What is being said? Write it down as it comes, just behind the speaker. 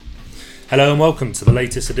Hello and welcome to the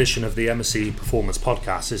latest edition of the MSC Performance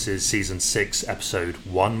Podcast. This is Season 6, Episode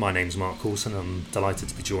 1. My name's Mark Coulson. I'm delighted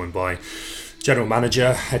to be joined by General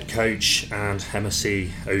Manager, Head Coach and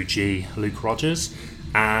MSC OG Luke Rogers.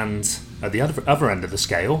 And at the other end of the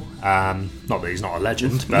scale, not that he's not a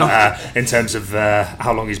legend, but in terms of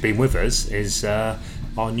how long he's been with us, is our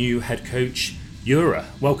new Head Coach, Jura.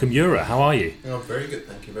 Welcome, Jura. How are you? Oh, very good,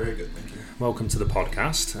 thank you. Very good, thank you. Welcome to the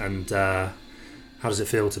podcast. And how does it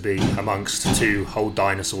feel to be amongst two old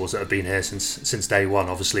dinosaurs that have been here since day one?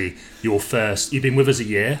 Obviously, you've been with us a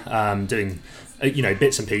year, doing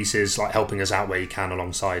bits and pieces, like helping us out where you can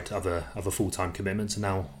alongside other full-time commitments, and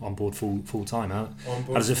now on board full-time. How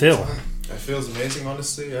does it feel? It feels amazing,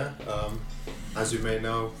 honestly, yeah. As you may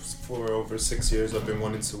know, for over 6 years I've been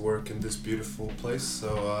wanting to work in this beautiful place,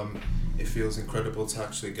 so it feels incredible to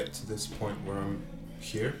actually get to this point where I'm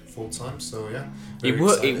here full time, so yeah.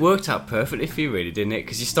 It worked out perfectly for you, really, didn't it?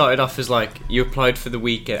 Because you started off as you applied for the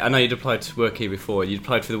weekend. I know you'd applied to work here before. You'd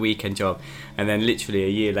applied for the weekend job, and then literally a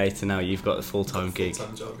year later, now you've got the full-time gig.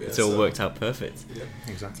 Job, yeah, it's all worked out perfect. Yeah,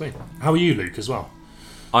 exactly. How are you, Luke, as well?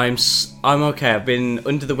 I'm okay. I've been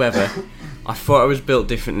under the weather. I thought I was built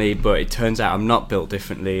differently, but it turns out I'm not built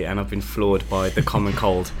differently, and I've been floored by the common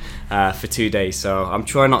cold for 2 days. So I'm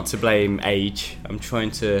trying not to blame age. I'm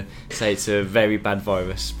trying to say it's a very bad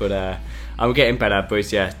virus, but I'm getting better. But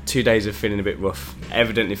yeah, 2 days of feeling a bit rough.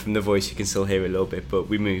 Evidently from the voice you can still hear it a little bit, but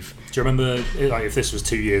we move. Do you remember, if this was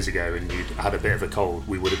 2 years ago and you'd had a bit of a cold,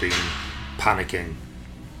 we would have been panicking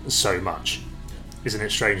so much. Isn't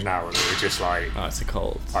it strange now? And we're just like, oh, it's a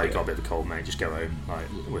cold. Oh, you got a bit of a cold, mate. Just go home. Like,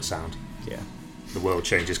 we're sound. Yeah. The world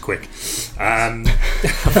changes quick. Who's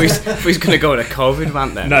going to go on a COVID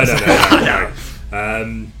rant then? No.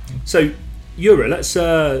 So, Jura, let's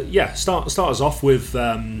start us off with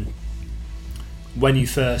when you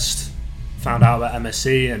first found out about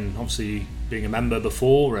MSC, and obviously being a member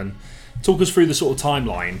before, and talk us through the sort of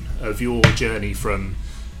timeline of your journey from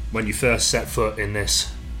when you first set foot in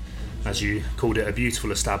this, as you called it, a beautiful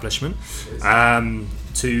establishment,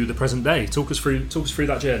 to the present day. Talk us through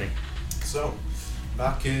that journey. So,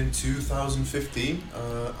 back in 2015,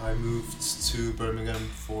 I moved to Birmingham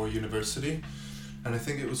for university, and I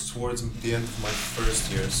think it was towards the end of my first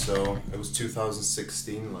year, so it was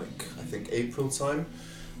 2016, I think April time,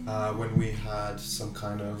 when we had some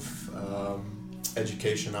kind of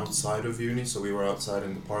education outside of uni, so we were outside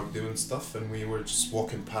in the park doing stuff, and we were just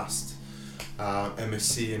walking past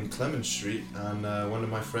MSC in Clement Street, and one of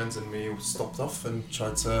my friends and me stopped off and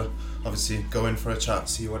tried to obviously go in for a chat,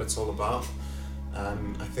 see what it's all about.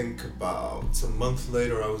 And I think about a month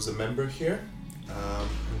later I was a member here, and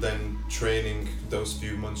then training those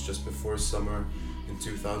few months just before summer in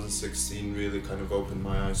 2016 really kind of opened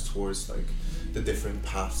my eyes towards the different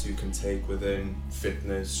paths you can take within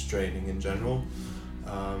fitness training in general.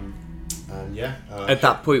 And yeah. At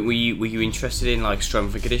that point, were you interested in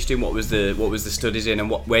strength and conditioning? What was the studies in, and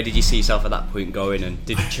where did you see yourself at that point going? And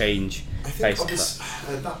did it change? I think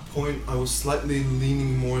at that point I was slightly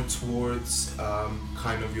leaning more towards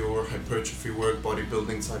kind of your hypertrophy work,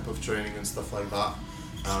 bodybuilding type of training and stuff like that.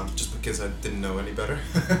 Just because I didn't know any better.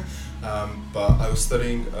 But I was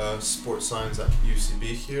studying sports science at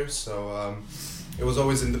UCB here, so it was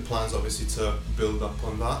always in the plans, obviously, to build up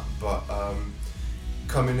on that. But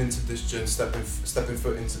coming into this gym, stepping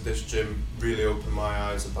foot into this gym really opened my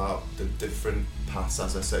eyes about the different paths,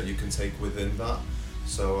 as I said, you can take within that.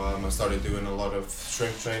 So I started doing a lot of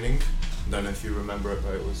strength training. Then, if you remember it,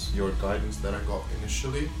 it was your guidance that I got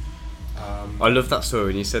initially. I love that story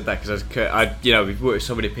when you said that, because we've worked with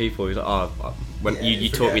so many people who's when you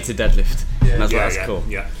taught me to deadlift, and I was like, that's cool.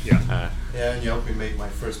 Yeah, and you helped me make my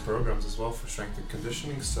first programs as well for strength and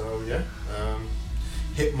conditioning. So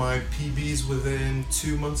hit my PBs within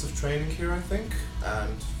 2 months of training here, I think,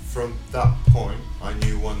 and from that point I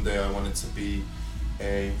knew one day I wanted to be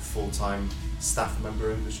a full-time staff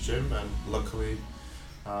member in this gym, and luckily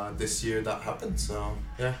this year that happened. So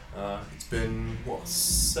it's been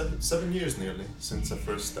 7 years nearly since I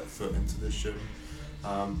first stepped foot into this gym,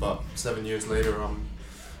 but 7 years later I'm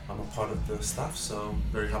a part of the staff, so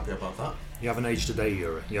very happy about that. You haven't aged a day,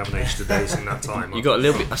 Jura. You haven't aged a day in that time. You got a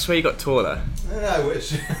little bit. I swear you got taller. I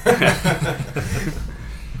wish.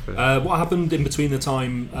 What happened in between the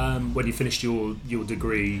time when you finished your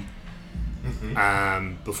degree,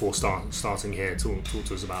 before starting here? Talk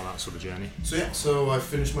to us about that sort of journey. So I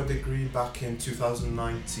finished my degree back in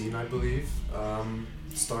 2019, I believe.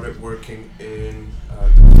 Started working in the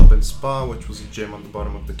Club and Spa, which was a gym on the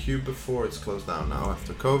bottom of the cube before. It's closed down now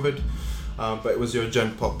after COVID. But it was your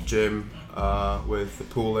Gen Pop gym with the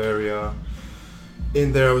pool area,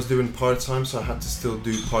 in there I was doing part-time, so I had to still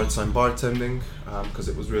do part-time bartending because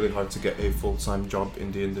it was really hard to get a full-time job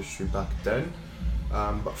in the industry back then.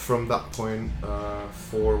 But from that point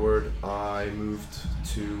forward, I moved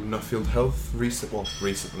to Nuffield Health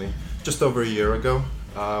recently, just over a year ago,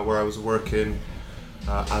 where I was working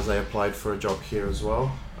as I applied for a job here as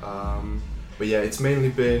well. But yeah, it's mainly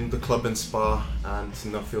been the club and spa and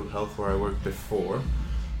Nuffield Health where I worked before.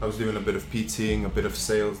 I was doing a bit of PTing, a bit of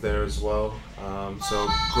sales there as well. So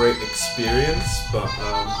great experience, but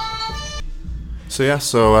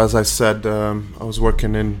so as I said, I was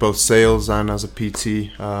working in both sales and as a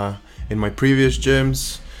PT in my previous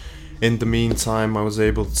gyms. In the meantime, I was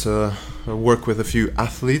able to work with a few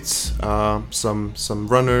athletes, some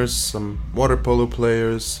runners, some water polo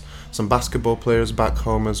players, some basketball players back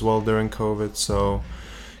home as well during COVID. So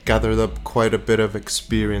gathered up quite a bit of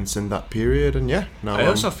experience in that period, and yeah. Now I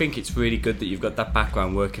also think it's really good that you've got that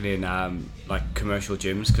background working in like commercial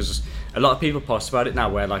gyms, because a lot of people post about it now,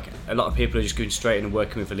 where like a lot of people are just going straight in and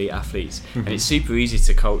working with elite athletes, and it's super easy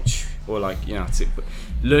to coach, or like, you know,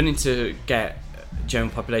 learning to get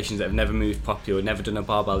general populations that have never moved properly or never done a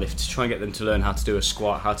barbell lift, to try and get them to learn how to do a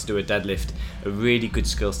squat, how to do a deadlift, are really good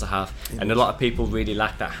skills to have. And a lot of people really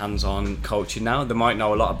lack that hands-on coaching now. They might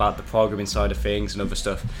know a lot about the programming side of things and other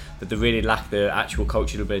stuff, but they really lack the actual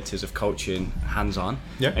coaching abilities of coaching hands-on.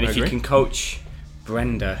 And if you can coach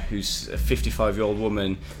Brenda, who's a 55-year-old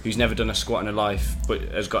woman who's never done a squat in her life but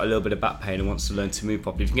has got a little bit of back pain and wants to learn to move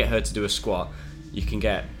properly, if you can get her to do a squat, you can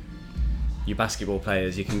get your basketball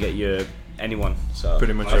players, you can get your anyone. So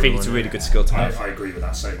pretty much I think it's a really good skill to have. I agree with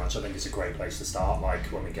that so much. I think it's a great place to start. Like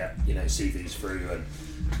when we get, you know, CVs through, and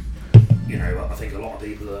you know, I think a lot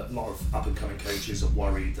of up and coming coaches are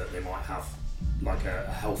worried that they might have like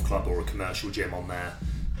a health club or a commercial gym on their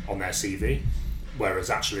CV, whereas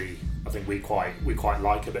actually I think we quite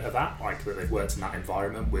like a bit of that, like that they've worked in that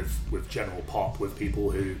environment with general pop, with people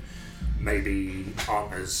who maybe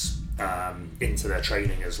aren't as into their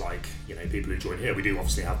training as, like, you know, people who join here. We do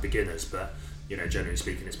obviously have beginners, but, you know, generally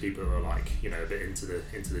speaking, it's people who are like, you know, a bit into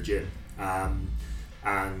the gym.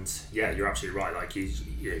 And yeah, you're absolutely right. Like you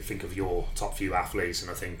know, think of your top few athletes, and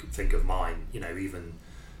I think of mine. You know, even,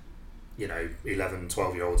 you know, 11,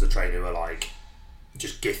 12-year-olds I train who are like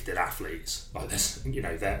just gifted athletes. Like there's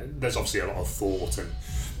obviously a lot of thought and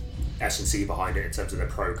S&C behind it in terms of their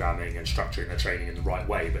programming and structuring their training in the right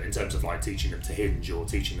way, but in terms of like teaching them to hinge or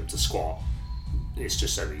teaching them to squat, it's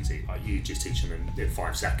just so easy. Like you just teach them in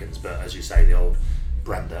 5 seconds. But as you say, the old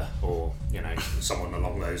Brenda, or, you know, someone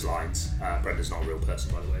along those lines. Brenda's not a real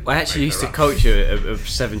person, by the way. I actually used to coach a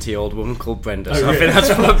 70-year-old woman called Brenda, so really? I think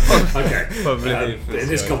that's okay. probably in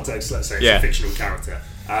this context, let's say it's a fictional character.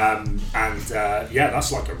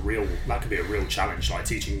 That's like that could be a real challenge, like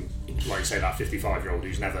teaching, like you say, that 55-year-old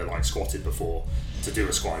who's never like squatted before to do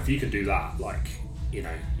a squat. If you can do that, like, you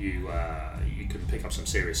know, you can pick up some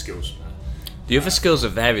serious skills from that. The other skills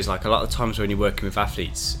of there is, like, a lot of times when you're working with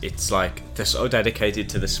athletes, it's like they're so dedicated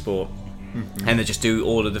to the sport and they just do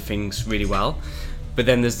all of the things really well. But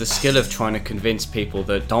then there's the skill of trying to convince people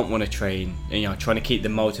that don't want to train, you know, trying to keep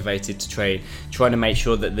them motivated to train, trying to make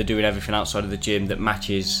sure that they're doing everything outside of the gym that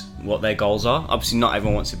matches what their goals are. Obviously, not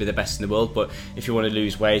everyone wants to be the best in the world, but if you want to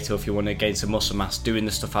lose weight or if you want to gain some muscle mass, doing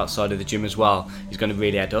the stuff outside of the gym as well is going to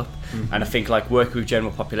really add up. And I think, like, working with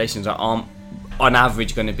general populations that aren't, on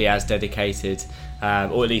average, going to be as dedicated,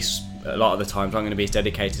 or at least a lot of the times aren't going to be as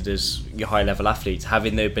dedicated as your high level athletes.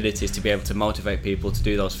 Having the abilities to be able to motivate people to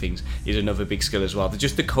do those things is another big skill as well.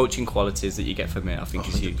 Just the coaching qualities that you get from it, I think, 100%,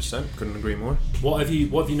 is huge. Couldn't agree more. What have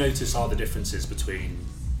you noticed are the differences between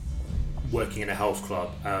working in a health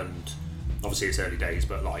club and, obviously it's early days,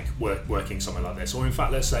 but like working somewhere like this, or in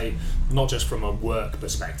fact, let's say, not just from a work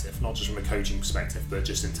perspective, not just from a coaching perspective, but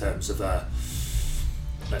just in terms of a,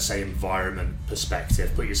 let's say, environment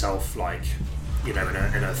perspective? Put yourself, like, you know,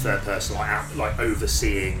 in a third person, like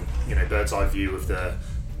overseeing, you know, bird's eye view of the,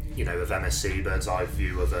 you know, of MSC, bird's eye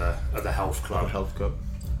view of a health club.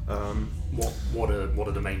 What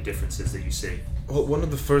are the main differences that you see? Well, one of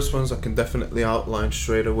the first ones I can definitely outline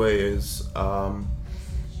straight away is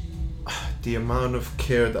the amount of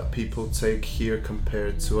care that people take here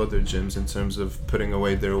compared to other gyms in terms of putting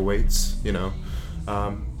away their weights. You know,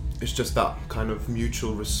 it's just that kind of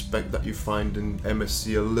mutual respect that you find in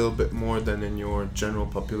MSC a little bit more than in your general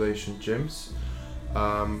population gyms.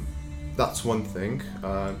 That's one thing.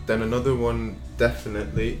 Then another one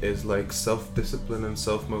definitely is like self-discipline and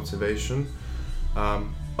self-motivation.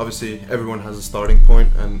 Obviously everyone has a starting point,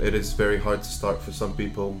 and it is very hard to start for some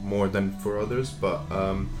people more than for others, but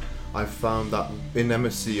I found that in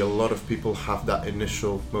MSC a lot of people have that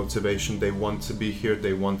initial motivation. They want to be here,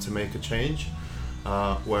 they want to make a change.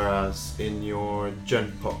 Whereas in your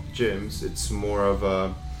Gen Pop gyms, it's more of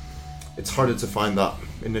a, it's harder to find that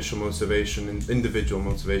initial motivation, individual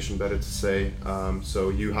motivation, better to say. So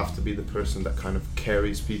you have to be the person that kind of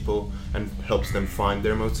carries people and helps them find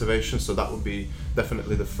their motivation. So that would be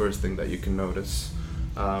definitely the first thing that you can notice.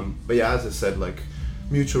 But yeah, as I said, like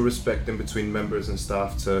mutual respect in between members and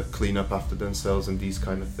staff to clean up after themselves and these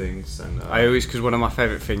kind of things. And I always, because one of my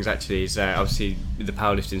favourite things actually is obviously the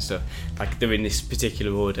powerlifting stuff, like they're in this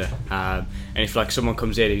particular order, and if like someone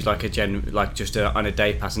comes in who's like on a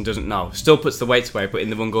day pass and doesn't know, still puts the weights away but in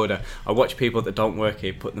the wrong order, I watch people that don't work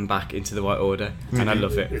here put them back into the right order, and I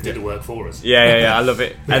love it. It did the work for us. Yeah, I love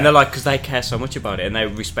it. And they're like, because they care so much about it and they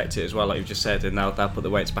respect it as well, like you've just said, and they'll put the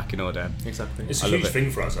weights back in order. Exactly. It's a huge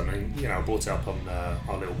thing for us. I mean, you know, I brought it up on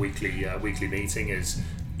our little weekly meeting is,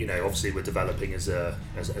 you know, obviously we're developing as a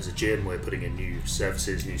gym, we're putting in new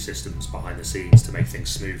services, new systems behind the scenes to make things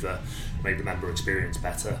smoother, make the member experience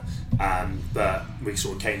better, but we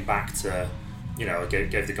sort of came back to, you know, I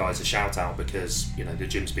gave the guys a shout out because, you know, the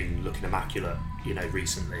gym's been looking immaculate, you know,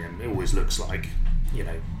 recently, and it always looks like, you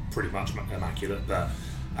know, pretty much immaculate, but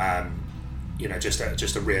you know, just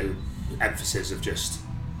a real emphasis of just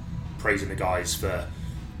praising the guys for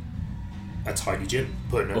a tidy gym,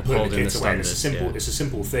 putting the kids away. It's a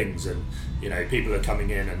simple things, and you know, people are coming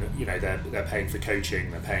in and you know they're paying for coaching,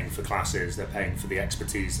 they're paying for classes, they're paying for the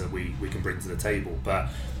expertise that we can bring to the table. But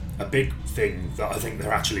a big thing that I think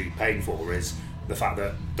they're actually paying for is the fact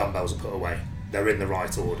that dumbbells are put away, they're in the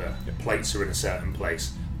right order, plates are in a certain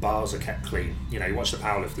place, bars are kept clean. You know, you watch the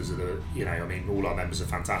powerlifters are the, you know, I mean, all our members are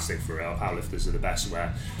fantastic for it. Our powerlifters are the best.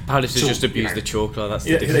 Where powerlifters just abuse the chalk, like that's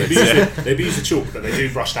the difference. They abuse the chalk, but they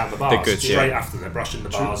do brush down the bars. They're good, straight after they're brushing the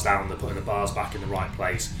bars down, they're putting the bars back in the right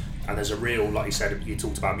place. And there's a real, like you said, you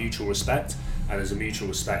talked about mutual respect, and there's a mutual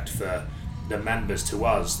respect for the members to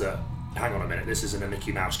us that, hang on a minute, this isn't a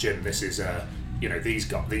Mickey Mouse gym. This is a, you know, these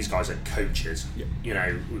guys are coaches. Yeah. You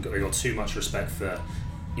know, we've got too much respect for,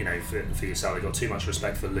 you know, for yourself. They've got too much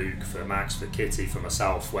respect for Luke, for Max, for Kitty, for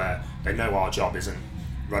myself, where they know our job isn't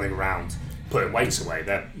running around putting weights away.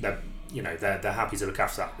 They're you know, they're happy to look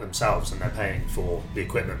after that themselves, and they're paying for the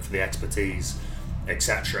equipment, for the expertise,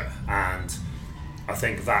 etc. And I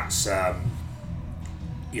think that's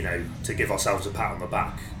you know, to give ourselves a pat on the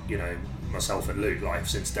back, you know, myself and Luke, like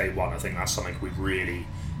since day one, I think that's something we've really,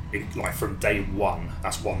 like from day one,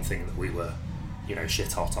 that's one thing that we were, you know,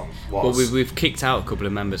 shit hot on. Well, we've kicked out a couple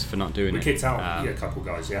of members for not doing it. We kicked out a couple of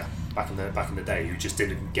guys, back in the day, who just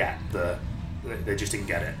didn't get they just didn't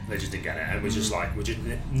get it. And we just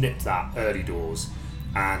nipped that early doors,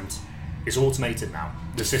 and it's automated now.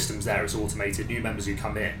 The system's there, it's automated. New members who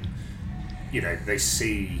come in, you know, they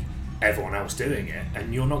see everyone else doing it,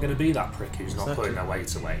 and you're not going to be that prick who's not putting their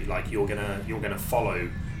weights away. Like you're gonna follow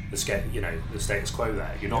the status quo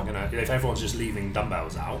there. You're not gonna, if everyone's just leaving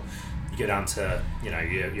dumbbells out, you go down to, you know,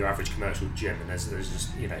 your average commercial gym, and there's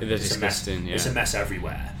just, you know, it's a mess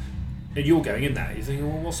everywhere. And you're going in there, you think,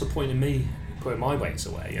 well, what's the point in me putting my weights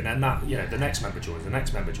away? And then that, you know, the next member joins,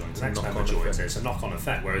 it's a knock-on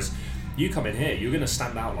effect. Whereas you come in here, you're going to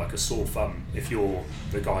stand out like a sore thumb if you're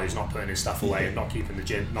the guy who's not putting his stuff away and not keeping the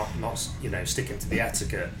gym, not you know, sticking to the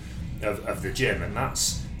etiquette of the gym. And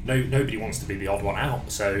that's, nobody wants to be the odd one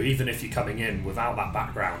out. So even if you're coming in without that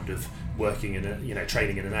background of working in a, you know,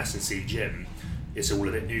 training in an S&C gym, it's all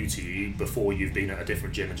a bit new to you before you've been at a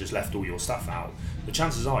different gym and just left all your stuff out, the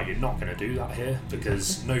chances are you're not going to do that here,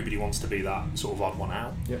 because nobody wants to be that sort of odd one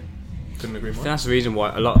out. Yeah, couldn't agree more. I think that's the reason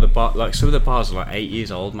why a lot of the like some of the bars are like 8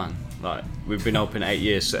 years old, man. Like we've been open 8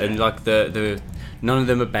 years, and like the none of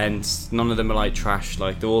them are bent, none of them are like trash.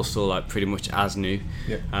 Like they're all still like pretty much as new.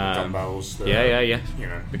 Yeah, dumbbells. Yeah. You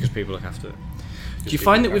know, because people look after it. Do you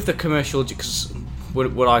find that with the commercial? Because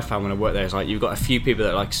what I found when I worked there is like you've got a few people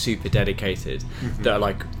that are like super dedicated, that are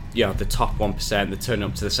like, you know, the top 1%. They're turning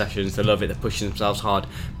up to the sessions, they love it, they're pushing themselves hard.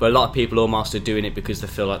 But a lot of people almost are doing it because they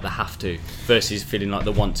feel like they have to, versus feeling like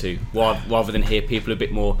they want to. Rather than hear people a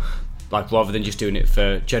bit more, like rather than just doing it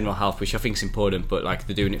for general health, which I think is important, but like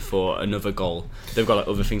they're doing it for another goal. They've got like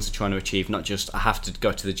other things they're trying to achieve, not just I have to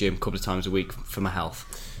go to the gym a couple of times a week for my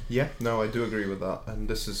health. Yeah, no, I do agree with that, and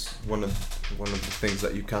this is one of the things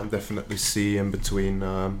that you can definitely see in between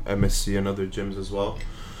MSC and other gyms as well.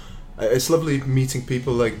 It's lovely meeting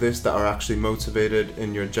people like this that are actually motivated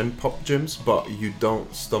in your Gen Pop gyms, but you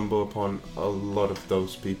don't stumble upon a lot of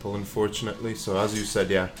those people, unfortunately. So as you said,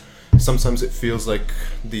 yeah, sometimes it feels like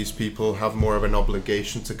these people have more of an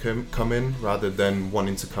obligation to come in rather than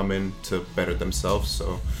wanting to come in to better themselves.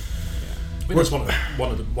 So I think that's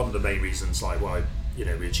one of the main reasons, like why, you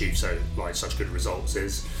know, we achieve such good results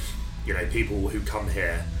is, you know, people who come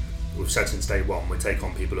here we've said since day one, we take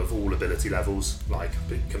on people of all ability levels, like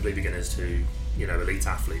complete beginners to, you know, elite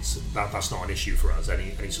athletes. That's not an issue for us,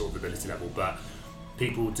 any sort of ability level, but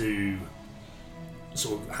people do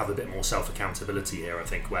sort of have a bit more self-accountability here, I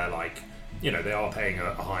think, where, like, you know, they are paying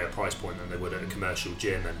a higher price point than they would at a commercial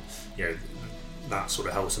gym, and, you know, that sort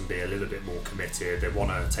of helps them be a little bit more committed. They want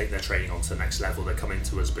to take their training on to the next level. They're coming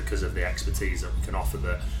to us because of the expertise that we can offer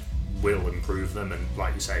that will improve them, and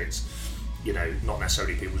like you say, it's, you know, not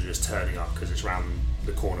necessarily people just turning up because it's around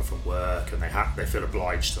the corner from work and they feel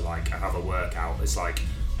obliged to, like, have a workout. It's like,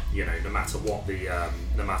 you know, no matter what the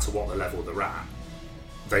level they're at,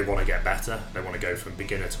 they want to get better. They want to go from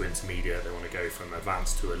beginner to intermediate. They want to go from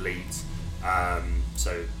advanced to elite.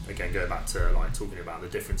 So again, going back to, like, talking about the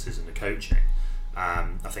differences in the coaching, I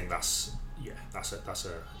think that's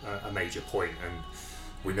a major point. And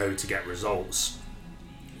we know to get results,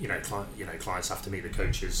 clients have to meet the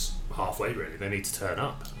coaches halfway. Really, they need to turn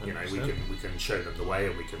up. You know, we can show them the way,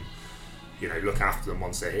 and we can, you know, look after them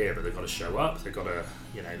once they're here. But they've got to show up. They've got to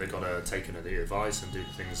take in the advice and do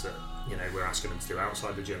the things that, you know, we're asking them to do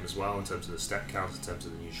outside the gym as well, in terms of the step counts, in terms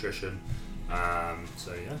of the nutrition.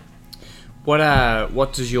 So yeah.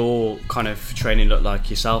 What does your kind of training look like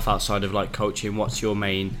yourself outside of, like, coaching? What's your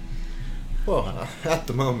main? Well, at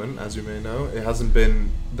the moment, as you may know, it hasn't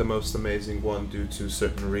been the most amazing one due to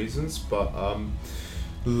certain reasons, but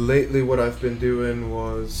lately what I've been doing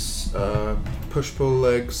was push-pull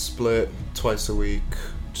legs split twice a week,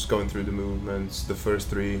 just going through the movements. The first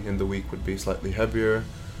 3 in the week would be slightly heavier,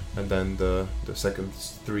 and then the second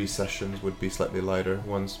 3 sessions would be slightly lighter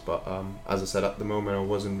ones. But as I said, at the moment I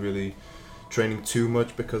wasn't really training too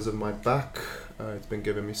much because of my back. It's been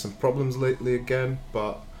giving me some problems lately again,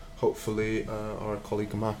 but hopefully our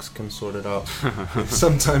colleague Max can sort it out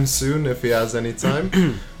sometime soon if he has any time.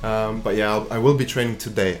 But yeah, I will be training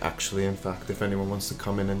today, actually, in fact, if anyone wants to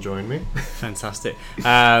come in and join me. Fantastic.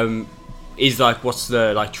 What's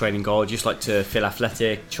the, like, training goal? Just like to feel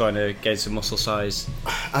athletic, trying to gain some muscle size?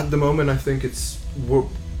 At the moment, I think it's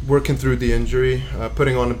working through the injury,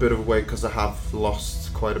 putting on a bit of weight, because I have lost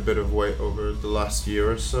quite a bit of weight over the last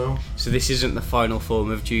year or so. So this isn't the final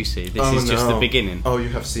form of Juicy. This is just the beginning. Oh, you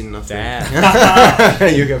have seen nothing.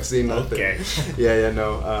 Damn. You have seen nothing. Okay.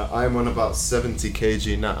 No. I'm on about 70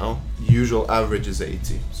 kg now. Usual average is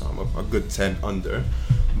 80, so I'm a good 10 under.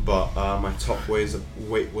 But my top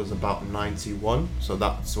weight was about 91, so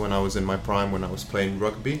that's when I was in my prime, when I was playing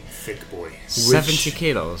rugby. Thick boy. 70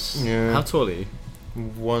 kilos? Yeah. How tall are you?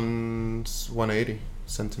 180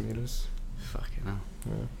 centimeters. Fucking hell.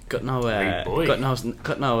 Yeah. Got no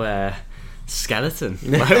skeleton.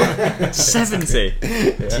 70.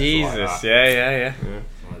 Jesus. Yeah.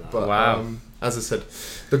 But wow. As I said,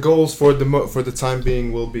 the goals for the time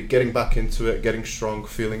being will be getting back into it, getting strong,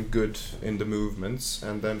 feeling good in the movements,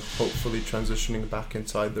 and then hopefully transitioning back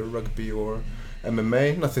into either rugby or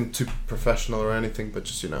MMA. Nothing too professional or anything, but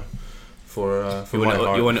just, you know, for my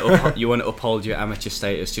heart. You want to uphold your amateur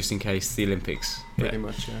status just in case the Olympics. Pretty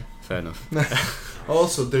much, yeah. Fair enough.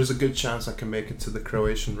 Also, there's a good chance I can make it to the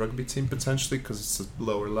Croatian rugby team potentially, because it's a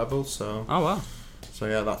lower level. So. Oh wow. So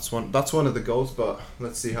yeah, that's one of the goals. But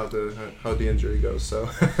let's see how the injury goes. So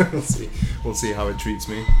we'll see how it treats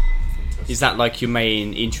me. Is that, like, your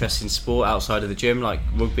main interest in sport outside of the gym, like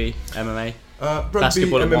rugby, MMA? Rugby,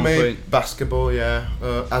 basketball MMA, at one point. Basketball, yeah.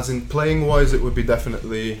 As in playing wise, it would be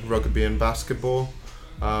definitely rugby and basketball.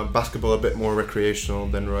 Basketball a bit more recreational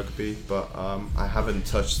than rugby, but I haven't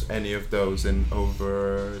touched any of those in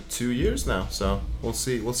over 2 years now. So we'll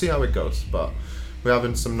see how it goes. But we're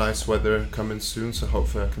having some nice weather coming soon, so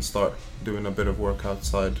hopefully I can start doing a bit of work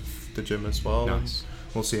outside the gym as well. Nice.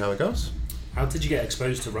 We'll see how it goes. How did you get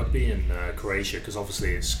exposed to rugby in Croatia? Because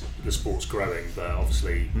obviously the sport's growing, but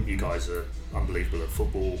obviously you guys are unbelievable at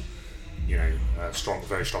football. You know,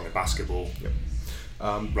 very strong at basketball. Yep.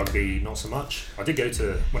 Rugby, not so much. I did go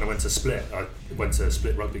when I went to Split. I went to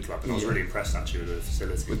Split Rugby Club, and I was really impressed actually with the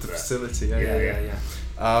facility. With the facility, yeah.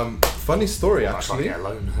 Funny story, actually.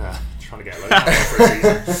 Trying to get a loan for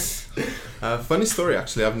a season. Funny story,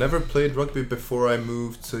 actually. I've never played rugby before I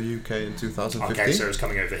moved to UK in 2015. Okay, so it was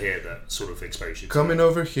coming over here that sort of exposed you to Coming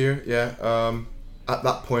over here, yeah. At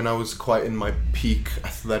that point, I was quite in my peak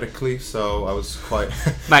athletically, so I was quite...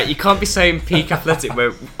 Mate, you can't be saying peak athletic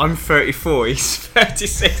where I'm 34, he's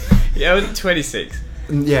 36. Yeah, I'm 26.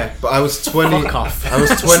 Yeah, but I was 20. Fuck off. I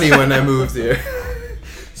was 20 when I moved here.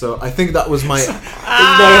 So I think that was my... There's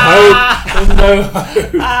no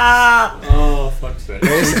hope. Oh, fuck's sake.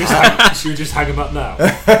 Should we just hang him up now?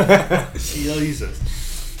 Jesus.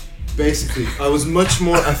 Basically, I was much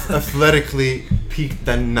more athletically peaked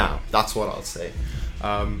than now. That's what I'll say.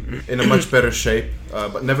 in a much better shape,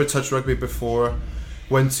 but never touched rugby before.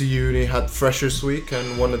 Went to uni, had Freshers Week,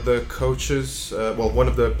 and one of the coaches, one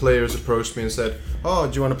of the players approached me and said, "Oh,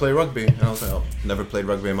 do you want to play rugby?" And I was like, "Oh, never played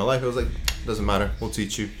rugby in my life." I was like, "Doesn't matter, we'll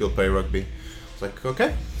teach you, you'll play rugby." I was like,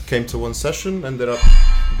 "Okay." Came to one session, ended up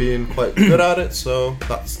being quite good at it, so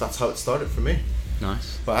that's how it started for me.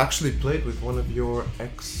 Nice. But I actually played with one of your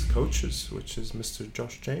ex-coaches, which is Mr.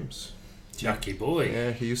 Josh James. Jackie boy.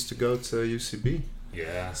 Yeah, he used to go to UCB.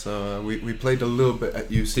 Yeah. So we played a little bit at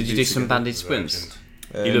UCB. Did you do some together. banded sprints?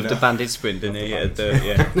 You loved No. the banded sprint, didn't you? No,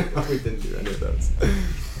 we didn't do any of those.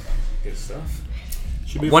 Good stuff.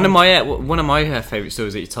 One of my favourite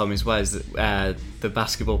stories that you told me as well is that the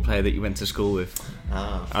basketball player that you went to school with.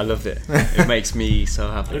 I loved it. It makes me so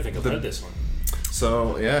I happy. don't think I've heard this one.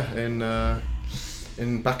 So yeah,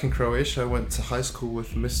 in back in Croatia, I went to high school with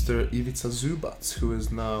Mr. Ivica Zubac, who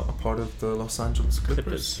is now a part of the Los Angeles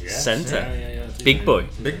Clippers. Yes. Centre. Yeah, Big boy.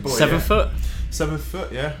 Big boy. 7 yeah. foot. 7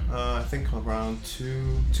 foot, yeah. I think around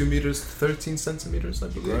 2 meters 13 centimeters, I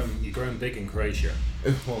believe. You've grown big in Croatia.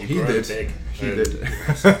 Well, You've he grown did. big. He did.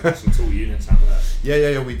 Some tall units out there.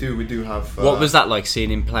 Yeah. We do have. What was that like, seeing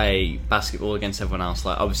him play basketball against everyone else?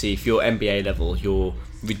 Like, obviously, if you're NBA level, you're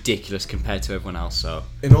ridiculous compared to everyone else. So,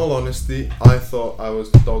 in all honesty, I thought I was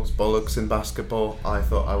dog's bollocks in basketball. I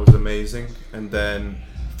thought I was amazing, and then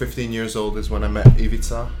 15 years old is when I met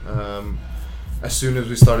Ivica. As soon as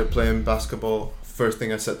we started playing basketball, first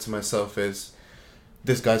thing I said to myself is,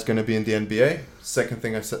 this guy's going to be in the NBA. Second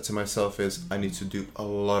thing I said to myself is, I need to do a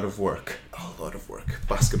lot of work,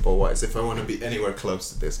 basketball-wise, if I want to be anywhere close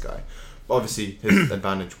to this guy. Obviously, his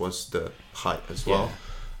advantage was the height as well.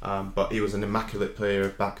 But he was an immaculate player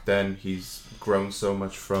back then. He's grown so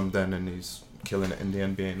much from then, and he's killing it in the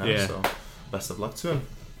NBA now. Yeah. So, best of luck to him.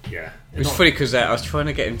 Yeah. it was funny because I was trying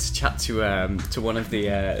to get him to chat to one of the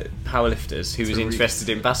powerlifters who was interested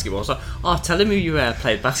in basketball. I was like, "Oh, tell him who you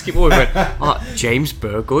played basketball with." He went, "Oh, James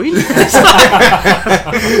Burgoyne."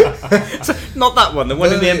 So, not that one, the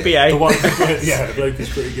one in the NBA. The one, the bloke is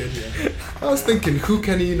pretty good. Yeah. I was thinking, who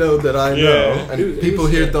can he know that I know? Yeah. And people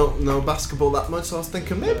here don't know basketball that much, so I was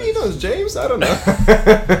thinking, maybe he knows James? I don't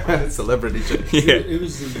know. Celebrity James. Yeah. Who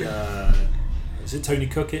was the... is it Tony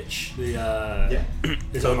Kukic?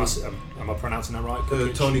 Am I pronouncing that right?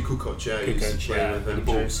 Kukic? Tony Kukoc, yeah. He used to Kukic, play with the MJ.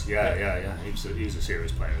 Bulls. Yeah. He was a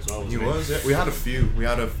serious player as well. He Wasn't was, yeah. We had a few. We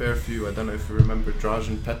had a fair few. I don't know if you remember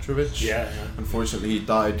Dražen Petrovic. Yeah. Unfortunately, he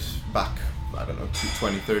died back, I don't know,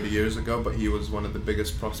 20, 30 years ago, but he was one of the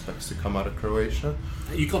biggest prospects to come out of Croatia.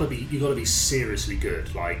 You got to be seriously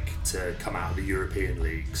good, like, to come out of the European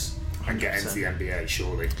leagues and get into the NBA,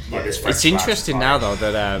 surely. Like this It's interesting now though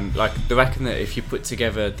that like they reckon that if you put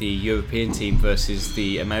together the European team versus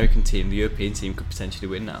the American team, the European team could potentially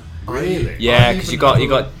win now. Really? Yeah, because you got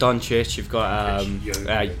Doncic, you've got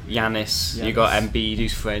Giannis, you got Embiid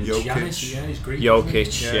who's French, Giannis, yeah, he's Greek.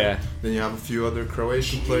 Jokic, yeah. Then you have a few other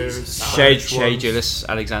Croatian players. Shea Gillis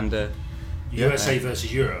Alexander. USA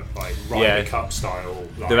versus Europe, like Ryder Cup style.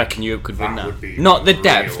 Like, they reckon Europe could win now. Not the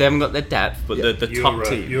depth, they haven't got the depth, but the top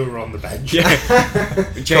team. You were on the bench. Yeah.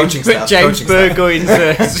 James Burgoyne,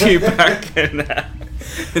 Zubac, and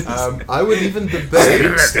I would even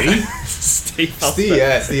debate Steve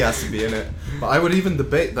has to be in it. But I would even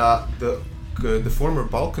debate that the former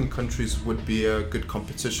Balkan countries would be a good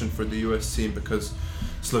competition for the US team, because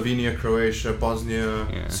Slovenia, Croatia, Bosnia,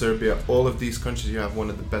 Serbia, all of these countries, you have one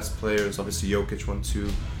of the best players. Obviously, Jokic won 2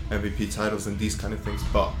 MVP titles and these kind of things.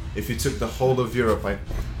 But if you took the whole of Europe, I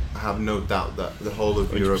have no doubt that the whole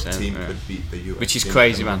of Europe team could beat the US. Which is team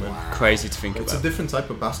crazy, man. Wow. Crazy to think It's about. a different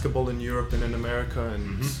type of basketball in Europe than in America,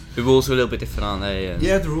 and The rules are a little bit different, aren't they?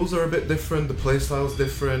 yeah, the rules are a bit different. The play style is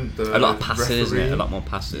different. A lot of passing, isn't it? A lot more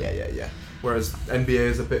passing. Yeah. Whereas NBA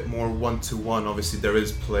is a bit more 1-to-1. Obviously, there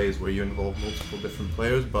is plays where you involve multiple different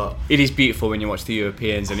players, but It is beautiful when you watch the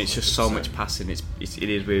Europeans, and it's just so much passing. It is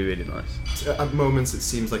really, really nice. at moments it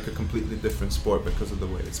seems like a completely different sport because of the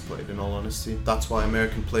way it's played. In all honesty, that's why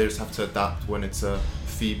American players have to adapt when it's a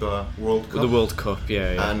FIBA World Cup. The World Cup,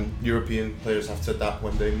 yeah. And European players have to adapt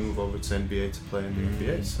when they move over to NBA to play in the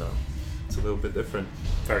NBA. So it's a little bit different.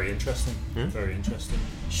 Very interesting. Hmm? Very interesting.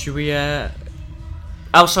 Should we?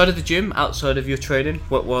 Outside of the gym, outside of your training,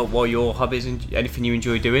 what are your hobbies and anything you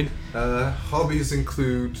enjoy doing? Hobbies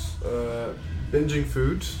include binging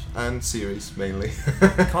food and series mainly.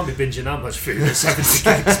 Can't be binging that much food at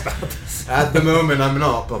 70 gigs, Babs. At the moment I'm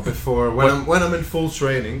not, but before when I'm in full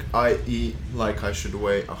training, I eat like I should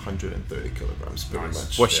weigh 130 kilograms pretty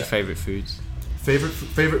much. What's your favourite foods?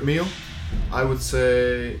 Favorite meal? I would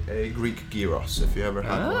say a Greek gyros. If you ever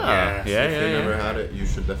had one. Yeah. If you never had it, you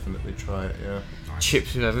should definitely try it. Yeah.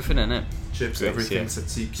 chips with everything in it. Chips, Great, everything's yeah.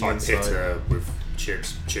 tzatziki It's like inside. pita with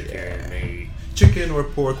chips, chicken, meat. Chicken or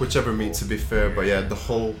pork, whichever meat to be fair, but yeah, the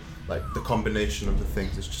whole, like, the combination of the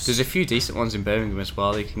things is just... There's a few decent ones in Birmingham as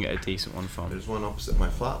well. You can get a decent one from. There's one opposite my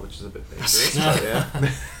flat, which is a bit dangerous, but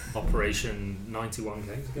yeah. Operation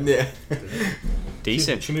 91K. Yeah.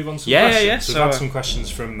 Decent. Should we move on to some Yeah, questions? yeah. We've So, had some questions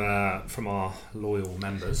from our loyal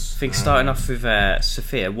members. I think starting off with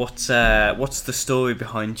Sophia, what's the story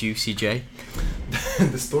behind Juicy J?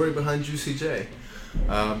 The story behind Juicy J.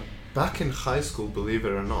 Back in high school, believe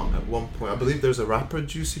it or not, at one point, I believe there's a rapper,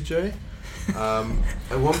 Juicy J. At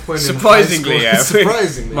one point Surprisingly, in high yeah. school,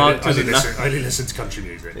 surprisingly, Mark I doesn't only listen to country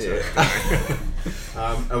music. So.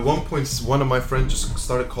 yeah. At one point, one of my friends just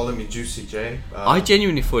started calling me Juicy J. I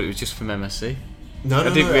genuinely thought it was just from MSC. No,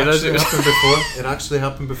 didn't realise it was- happened before. It actually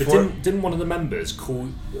happened But before. didn't one of the members call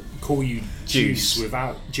you Juice.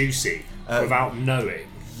 without Juicy Uh, without knowing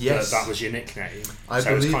yes. that was your nickname? I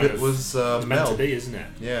So it's believe kind it of- was it's meant Mel. to be, isn't it?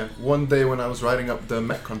 Yeah, one day when I was writing up the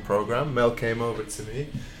Metcon program, Mel came over to me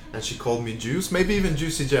and she called me Juice, maybe even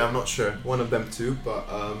Juicy J, I'm not sure, one of them two, but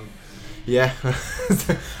yeah.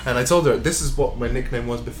 And I told her this is what my nickname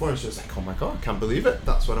was before, and she was like, oh my god, I can't believe it,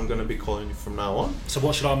 that's what I'm going to be calling you from now on. So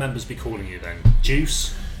what should our members be calling you then?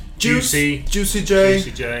 Juice? Juice, Juicy? Juicy J.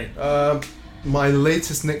 Juicy J? My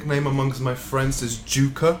latest nickname amongst my friends is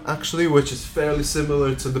Juka, actually, which is fairly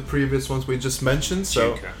similar to the previous ones we just mentioned.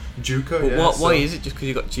 So Juka, But yeah. why is it just because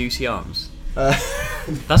you got juicy arms? Uh,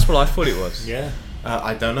 That's what I thought it was. Yeah.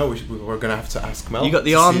 I don't know. We're gonna have to ask Mel. You got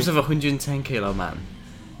the to arms see. of a 110 kilo man.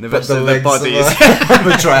 The But rest the of the legs body is. of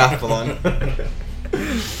a triathlon.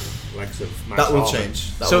 Legs of Max That will Harlan.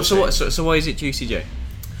 change. That So will change. so why is it Juicy J?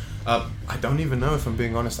 I don't even know if I'm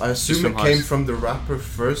being honest. I assume from it high came school. from the rapper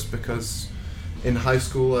first because in high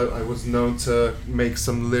school I was known to make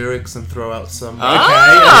some lyrics and throw out some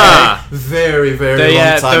very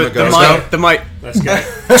long time ago. The mic. Let's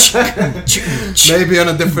go. Maybe on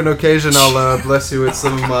a different occasion I'll bless you with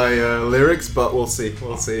some of my lyrics, but we'll see.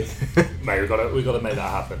 Mate, we've got to make that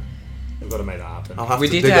happen. We've got to make that happen. I'll have We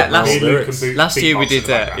to did dig that up my last- old lyrics. Last year we Beatbox did in the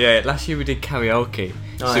background. last year we did karaoke,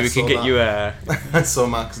 Oh, so I we saw could get that. you I saw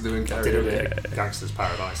Max doing Did a karaoke. bit of Gangster's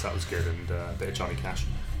Paradise, that was good, and a bit of Johnny Cash.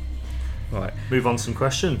 right. Move on to some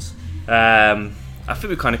questions. I think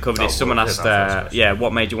we kind of covered Oh, it. Someone we'll hit asked, that first question.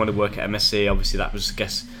 what made you want to work at MSC? Obviously, that was, I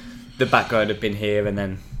guess, the background had been here, and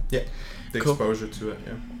then Yeah, the Cool. exposure to it.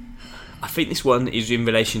 Yeah. I think this one is in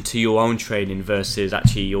relation to your own training versus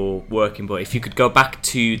actually your working. But if you could go back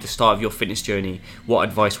to the start of your fitness journey, what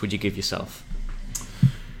advice would you give yourself?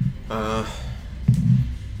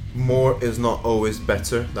 More is not always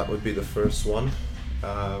better. That would be the first one.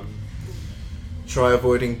 Try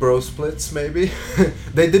avoiding bro splits, maybe.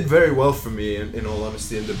 They did very well for me, in all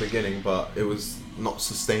honesty, in the beginning, but it was not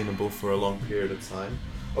sustainable for a long period of time.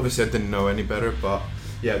 Obviously, I didn't know any better, but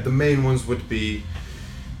yeah, the main ones would be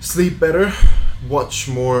sleep better, watch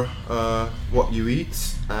more what you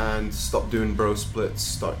eat, and stop doing bro splits.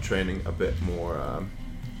 Start training a bit more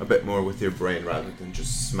with your brain rather than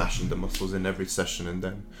just smashing the muscles in every session and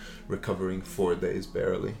then recovering 4 days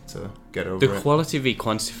barely to get over The it. quality v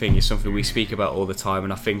quantity thing is something we speak about all the time,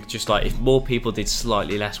 and I think just like if more people did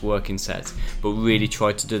slightly less working sets but really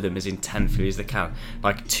tried to do them as intensely as they can,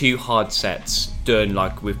 like 2 hard sets done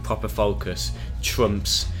like with proper focus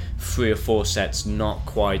trumps 3 or 4 sets not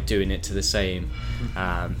quite doing it to the same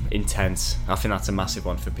intense. I think that's a massive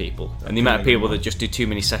one for people, and the amount of people that just do too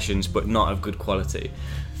many sessions but not of good quality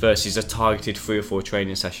versus a targeted 3 or 4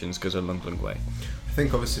 training sessions goes a long way. I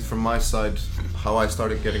think obviously from my side, how I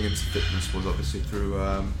started getting into fitness was obviously through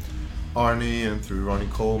Arnie and through Ronnie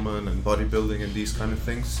Coleman and bodybuilding and these kind of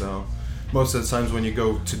things. So most of the times when you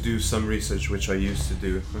go to do some research, which I used to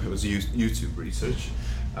do, it was YouTube research,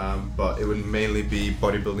 but it would mainly be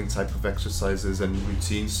bodybuilding type of exercises and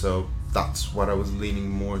routines. So that's what I was leaning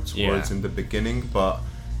more towards in the beginning. But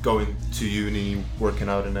going to uni, working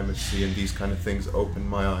out in MSC and these kind of things opened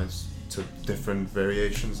my eyes to different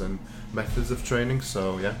variations and methods of training.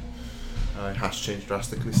 So yeah, it has changed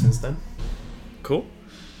drastically since then. Cool.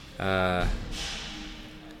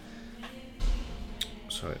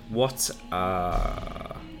 Sorry. What?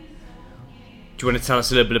 Do you want to tell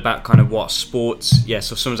us a little bit about kind of what sports? Yeah.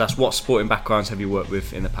 So someone's asked, what sporting backgrounds have you worked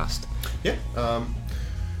with in the past? Yeah.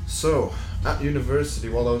 So at university,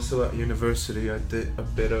 while I was still at university, I did a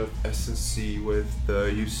bit of S&C with the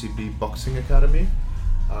UCB Boxing Academy.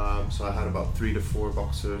 So I had about 3 to 4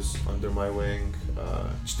 boxers under my wing,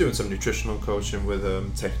 just doing some nutritional coaching with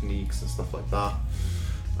them, techniques and stuff like that.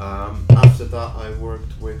 After that, I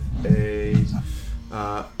worked with a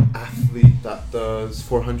athlete that does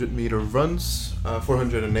 400 meter runs,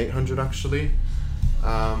 400 and 800 actually.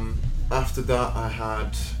 After that, I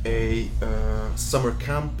had a summer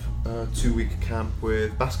camp, 2-week camp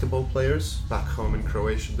with basketball players back home in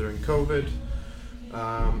Croatia during COVID.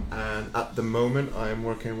 And at the moment, I am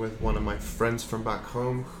working with one of my friends from back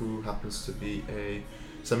home who happens to be a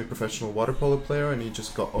semi-professional water polo player, and he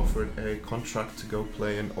just got offered a contract to go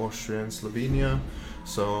play in Austria and Slovenia.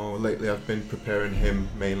 So lately I've been preparing him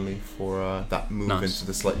mainly for that move into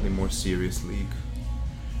the slightly more serious league.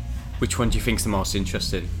 Which one do you think's the most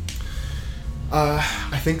interesting?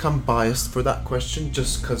 I think I'm biased for that question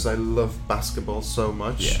just because I love basketball so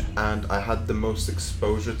much, and I had the most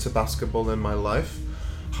exposure to basketball in my life.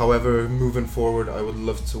 However, moving forward, I would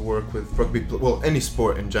love to work with any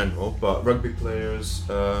sport in general, but rugby players,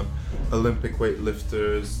 Olympic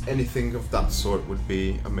weightlifters, anything of that sort would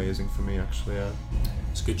be amazing for me, actually.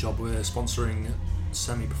 It's a good job we're sponsoring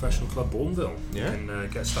semi-professional club Bourneville. Yeah. You can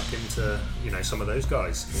get stuck into some of those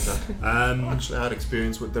guys. Exactly. Actually, I had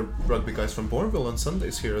experience with the rugby guys from Bourneville on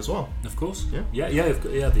Sundays here as well. Of course. Yeah. The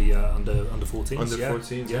under 14s. Under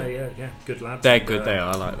 14s. Yeah. Good lads. They're good. They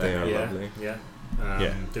are. I like They them. are lovely. Yeah.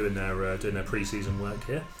 Doing their pre-season work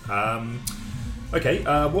here. Okay.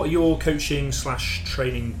 What are your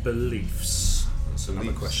coaching/training beliefs? That's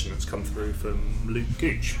another question that's come through from Luke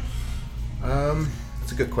Gooch.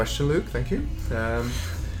 That's a good question, Luke. Thank you.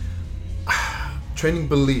 Training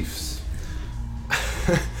beliefs.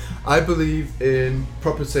 I believe in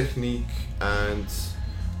proper technique and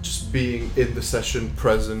just being in the session,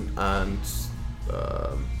 present, and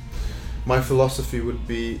my philosophy would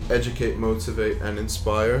be educate, motivate, and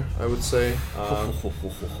inspire, I would say.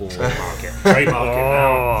 Trademark it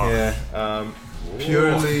now. Yeah.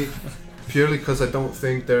 Purely because I don't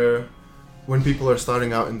think when people are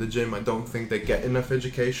starting out in the gym, I don't think they get enough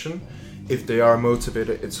education. If they are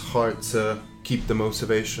motivated, it's hard to keep the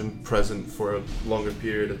motivation present for a longer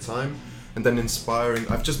period of time. And then inspiring,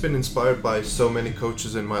 I've just been inspired by so many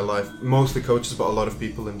coaches in my life, mostly coaches, but a lot of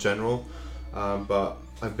people in general. But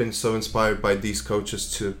I've been so inspired by these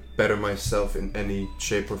coaches to better myself in any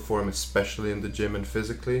shape or form, especially in the gym and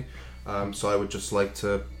physically. So I would just like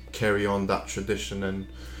to carry on that tradition and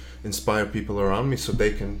inspire people around me so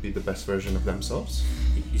they can be the best version of themselves.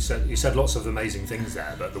 You said lots of amazing things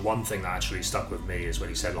there, but the one thing that actually stuck with me is when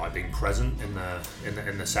you said being present in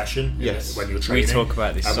the session. Yes. When you're training. We talk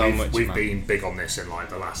about this and so much. We've been big on this in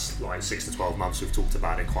the last 6 to 12 months. We've talked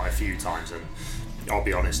about it quite a few times, and I'll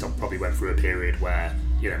be honest, I probably went through a period where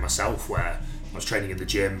myself where I was training in the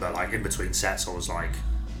gym, but in between sets I was on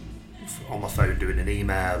my phone doing an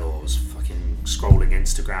email, or I was fucking scrolling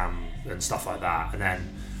Instagram and stuff like that. And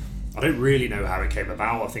then I don't really know how it came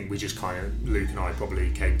about. I think we just Luke and I probably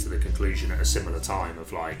came to the conclusion at a similar time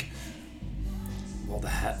of what the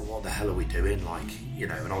hell are we doing?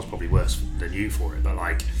 And I was probably worse than you for it, but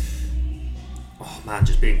oh man,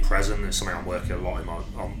 just being present is something I'm working a lot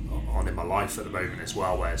in my life at the moment as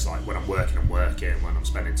well, where it's when I'm working, when I'm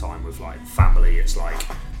spending time with family, it's I'm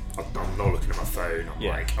not looking at my phone,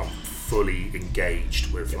 I'm fully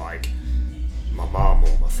engaged with my mum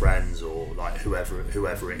or my friends or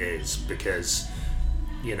whoever it is, because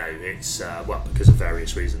it's because of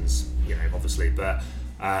various reasons, obviously, but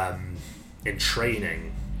in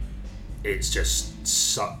training it's just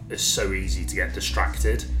it's so easy to get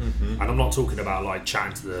distracted. Mm-hmm. And I'm not talking about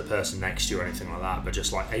chatting to the person next to you or anything like that, but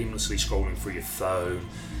just aimlessly scrolling through your phone,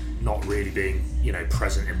 not really being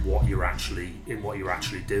present in what you're actually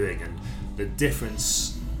doing. And the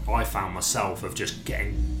difference I found myself of just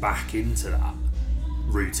getting back into that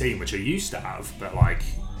routine, which I used to have, but back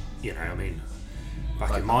in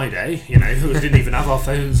my day, we didn't even have our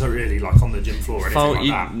phones really on the gym floor or anything like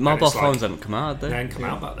that. Mobile phones hadn't come out, they hadn't come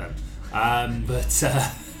out back then.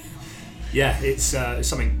 It's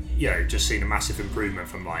something, just seeing a massive improvement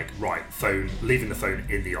from leaving the phone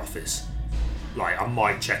in the office. I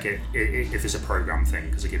might check it if it's a program thing,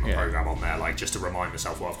 because I keep my program on there, just to remind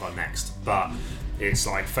myself what I've got next. But it's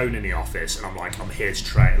phone in the office, and I'm here to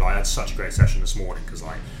train. I had such a great session this morning because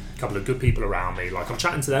a couple of good people around me. I'm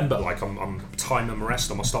chatting to them, but I'm timing my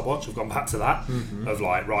rest on my stopwatch. I've gone back to that of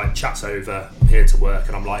right, chat's over. I'm here to work,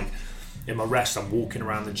 and I'm in my rest, I'm walking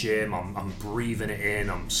around the gym. I'm breathing it in.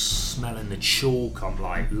 I'm smelling the chalk. I'm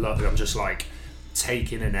just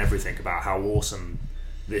taking in everything about how awesome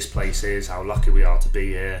this place is, how lucky we are to be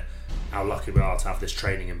here, how lucky we are to have this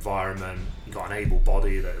training environment. You've got an able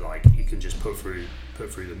body that you can just put through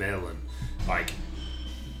the mill, and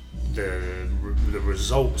the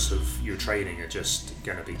results of your training are just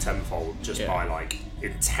going to be tenfold just by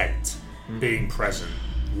intent, being present,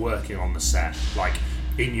 working on the set.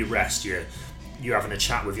 In your rest, you're having a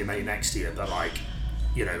chat with your mate next to you, but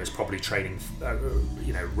is probably training,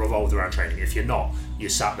 revolved around training. If you're not, you're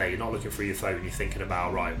sat there, you're not looking through your phone, you're thinking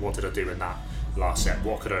about, right, what did I do in that last set?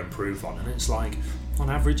 What could I improve on? And it's like, on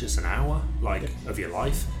average, it's an hour, of your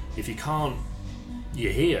life. If you can't,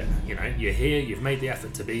 you're here, you're here, you've made the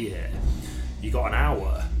effort to be here. You got an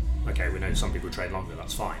hour. Okay, we know some people train longer,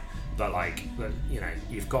 that's fine. But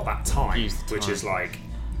you've got that time, which is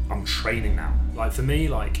I'm training now. For me,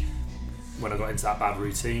 when I got into that bad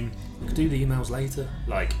routine, I could do the emails later.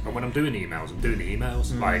 And when I'm doing the emails, I'm doing the emails.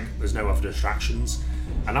 There's no other distractions.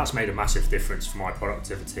 And that's made a massive difference for my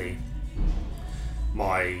productivity,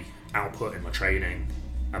 my output in my training,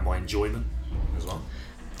 and my enjoyment as well.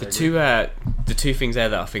 The two things there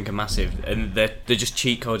that I think are massive, and they're just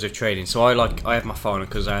cheat codes of training. So I have my phone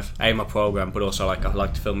because I have my program, but also I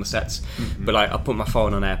like to film the sets. Mm-hmm. But I put my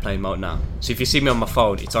phone on airplane mode now. So if you see me on my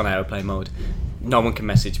phone, it's on airplane mode. No one can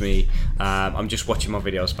message me. I'm just watching my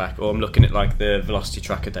videos back, or I'm looking at the velocity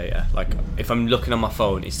tracker data. If I'm looking on my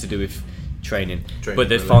phone, it's to do with training, but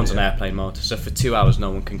the phone's on airplane mode, so for 2 hours no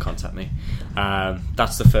one can contact me.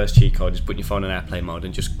 That's the first cheat code, is putting your phone on airplane mode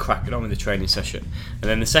and just cracking on with the training session. And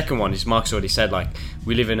then the second one is, Mark's already said,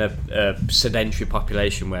 we live in a sedentary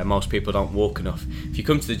population where most people don't walk enough. If you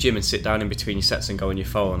come to the gym and sit down in between your sets and go on your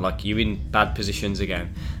phone, you're in bad positions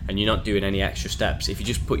again and you're not doing any extra steps. If you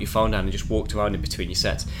just put your phone down and just walked around in between your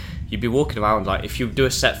sets, you'd be walking around. If you do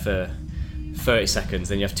a set for 30 seconds,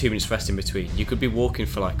 then you have 2 minutes rest in between, you could be walking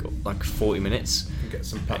for 40 minutes.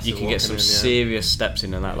 You can get some serious steps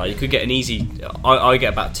in, and that you could get an easy, I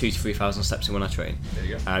get about 2,000 to 3,000 steps in when I train. There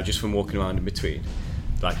you go. Just from walking around in between.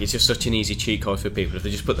 It's just such an easy cheat code for people if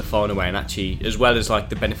they just put the phone away, and actually, as well as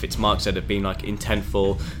the benefits Mark said of being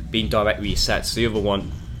intentful, being direct with your sets, the other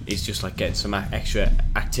one is just getting some extra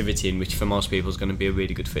activity in, which for most people is going to be a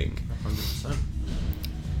really good thing. 100%.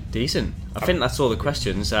 Decent. I think that's all the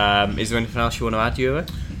questions. Is there anything else you want to add, Jura?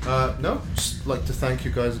 No, just like to thank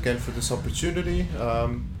you guys again for this opportunity.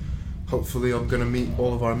 Hopefully I'm going to meet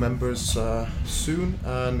all of our members soon,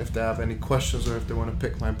 and if they have any questions or if they want to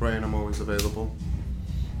pick my brain, I'm always available.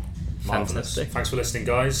 Fantastic. Thanks for listening,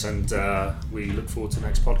 guys, and we look forward to the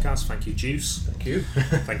next podcast. Thank you, Juice. Thank you.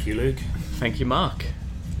 Thank you, Luke. Thank you, Mark.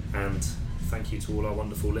 And thank you to all our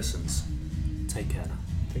wonderful listeners. Take care now.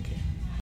 Thank you.